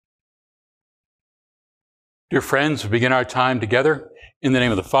Dear friends, we begin our time together in the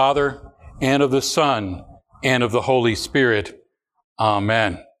name of the Father, and of the Son, and of the Holy Spirit.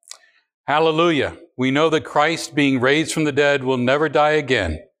 Amen. Hallelujah. We know that Christ, being raised from the dead, will never die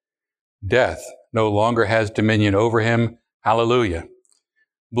again. Death no longer has dominion over him. Hallelujah.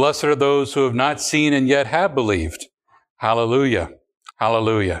 Blessed are those who have not seen and yet have believed. Hallelujah.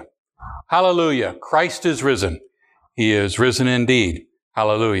 Hallelujah. Hallelujah. Christ is risen. He is risen indeed.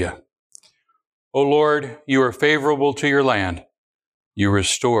 Hallelujah. O Lord, you are favorable to your land. You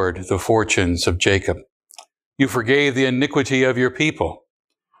restored the fortunes of Jacob. You forgave the iniquity of your people.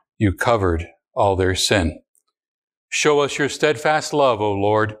 You covered all their sin. Show us your steadfast love, O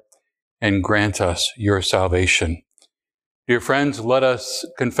Lord, and grant us your salvation. Dear friends, let us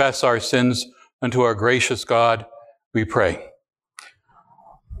confess our sins unto our gracious God, we pray.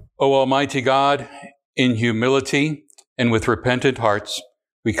 O Almighty God, in humility and with repentant hearts,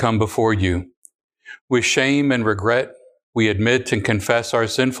 we come before you. With shame and regret, we admit and confess our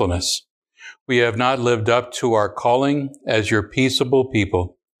sinfulness. We have not lived up to our calling as your peaceable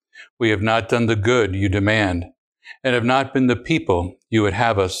people. We have not done the good you demand, and have not been the people you would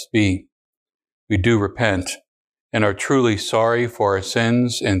have us be. We do repent and are truly sorry for our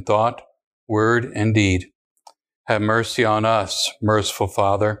sins in thought, word, and deed. Have mercy on us, merciful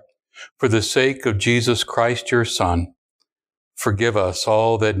Father, for the sake of Jesus Christ, your Son. Forgive us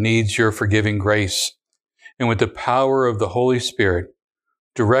all that needs your forgiving grace, and with the power of the Holy Spirit,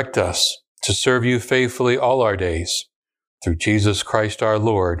 direct us to serve you faithfully all our days. Through Jesus Christ our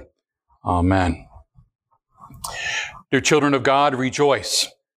Lord. Amen. Dear children of God, rejoice.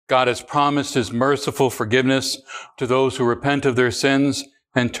 God has promised his merciful forgiveness to those who repent of their sins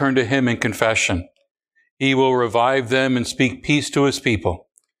and turn to him in confession. He will revive them and speak peace to his people.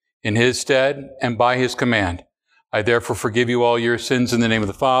 In his stead and by his command, I therefore forgive you all your sins in the name of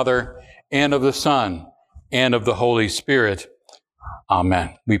the Father, and of the Son, and of the Holy Spirit.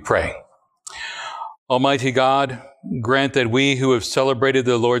 Amen. We pray. Almighty God, grant that we who have celebrated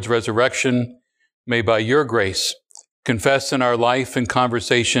the Lord's resurrection may by your grace confess in our life and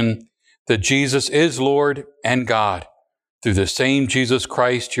conversation that Jesus is Lord and God, through the same Jesus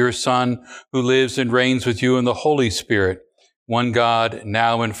Christ, your Son, who lives and reigns with you in the Holy Spirit, one God,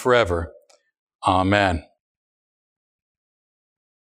 now and forever. Amen.